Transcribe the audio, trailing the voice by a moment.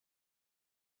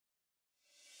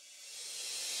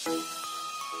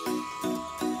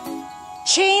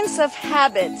Chains of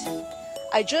habit.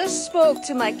 I just spoke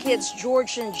to my kids,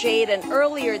 George and Jaden,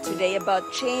 earlier today about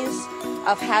chains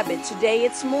of habit. Today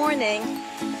it's morning.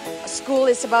 School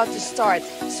is about to start.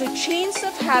 So chains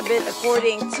of habit,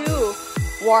 according to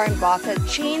Warren Buffett,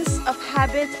 chains of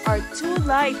habit are too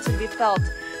light to be felt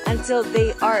until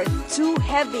they are too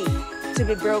heavy to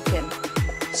be broken.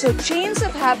 So chains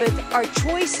of habit are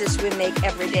choices we make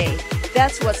every day.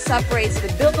 That's what separates the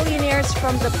billionaires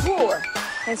from the poor.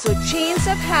 And so chains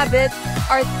of habit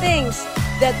are things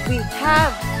that we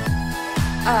have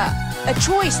a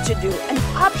choice to do, an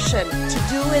option to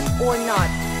do it or not.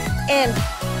 And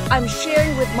I'm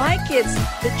sharing with my kids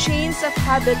the chains of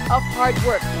habit of hard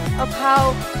work, of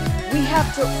how we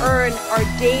have to earn our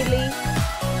daily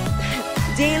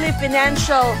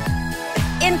financial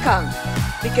income.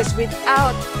 Because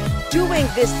without doing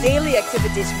these daily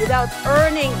activities, without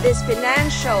earning these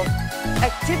financial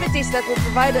activities that will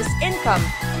provide us income,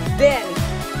 then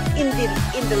in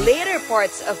the later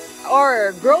parts of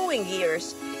our growing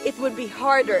years, it would be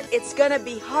harder. It's gonna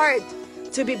be hard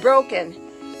to be broken.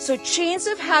 So chains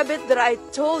of habit that I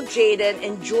told Jaden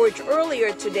and George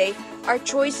earlier today are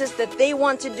choices that they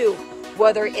want to do.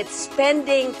 Whether it's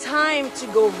spending time to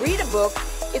go read a book,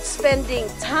 it's spending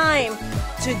time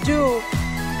to do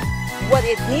what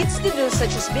it needs to do,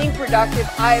 such as being productive,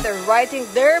 either writing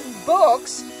their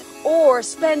books or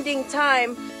spending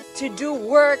time to do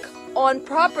work on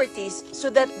properties so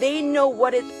that they know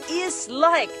what it is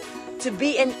like to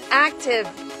be an active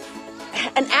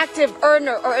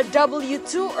earner or a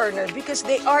W-2 earner, because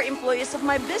they are employees of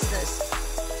my business.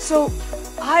 So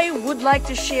I would like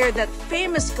to share that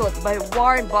famous quote by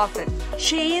Warren Buffett: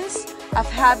 chains of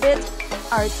habit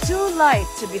are too light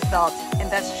to be felt.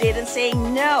 And that's Jaden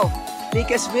saying no,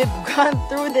 because we've gone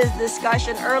through this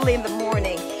discussion early in the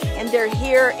morning, and they're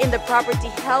here in the property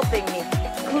helping me,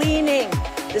 cleaning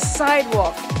the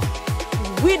sidewalk,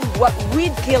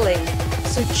 weed killing.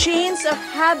 So chains of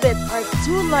habit are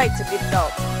too light to be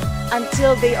felt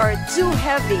until they are too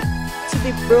heavy to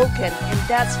be broken. And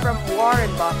that's from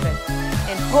Warren Buffett.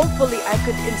 And hopefully I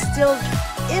could instill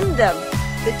in them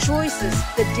the choices,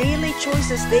 the daily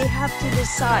choices they have to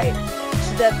decide,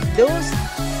 so that those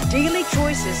daily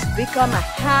choices become a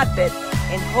habit,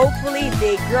 and hopefully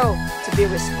they grow to be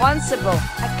responsible,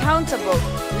 accountable,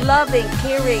 loving,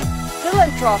 caring,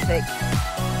 philanthropic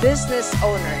business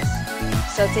owners.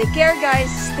 So take care,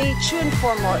 guys. Stay tuned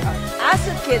for more of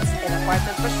Asset Kids and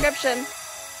Apartment Prescription.